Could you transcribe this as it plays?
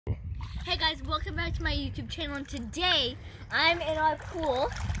Hey guys, welcome back to my YouTube channel, and today I'm in our pool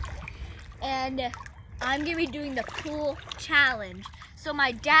and I'm gonna be doing the pool challenge. So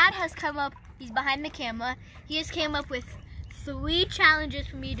my dad has come up, he's behind the camera, he has came up with 3 challenges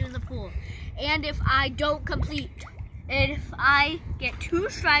for me doing the pool. And if I don't complete, and if I get 2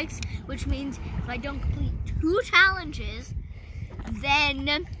 strikes, which means if I don't complete 2 challenges, then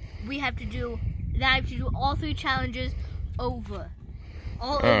I have to do all 3 challenges over.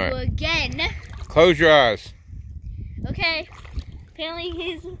 All over again. Close your eyes. Okay. Apparently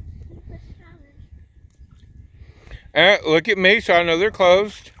he's Alright, look at me so I know they're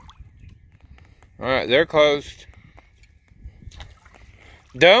closed. Alright, they're closed.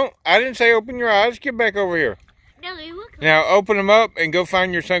 I didn't say open your eyes. Get back over here. No, they look. Now open them up and go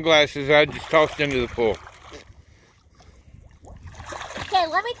find your sunglasses I just tossed into the pool. Okay,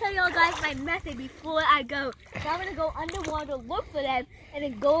 let me tell y'all guys my method before I go. So I'm gonna go underwater, look for them, and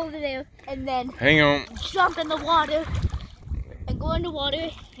then go over there, and then hang on, jump in the water, and go underwater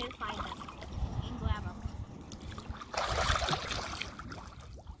and find them and grab them.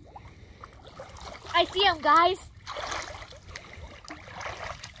 I see them, guys.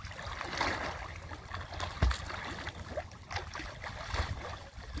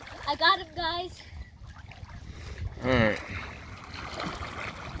 I got them, guys. Alright.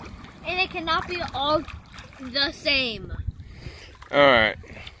 And it cannot be all the same. Alright.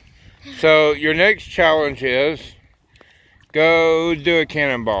 So your next challenge is go do a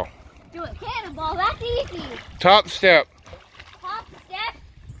cannonball. Do a cannonball, that's easy. Top step. Top step?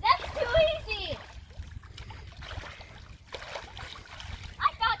 That's too easy.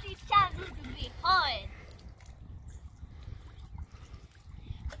 I thought these challenges would be hard.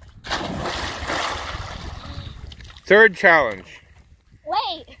 Third challenge.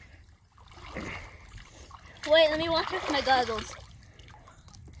 Wait, let me wash off my goggles.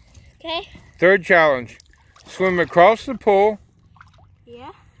 Okay? Third challenge. Swim across the pool.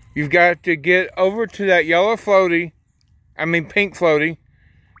 Yeah? You've got to get over to that yellow floaty, pink floaty.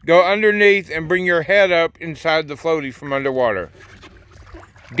 Go underneath and bring your head up inside the floaty from underwater.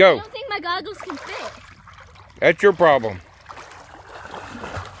 Go. I don't think my goggles can fit. That's your problem.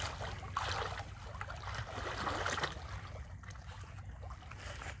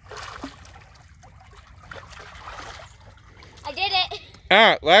 I did it.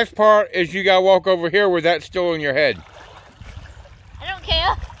 Alright, last part is you gotta walk over here where that's still in your head. I don't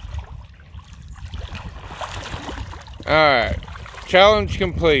care. Alright, challenge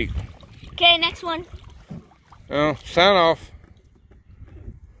complete. Okay, next one. Oh, sign off.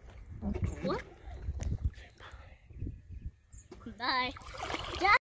 What? Bye.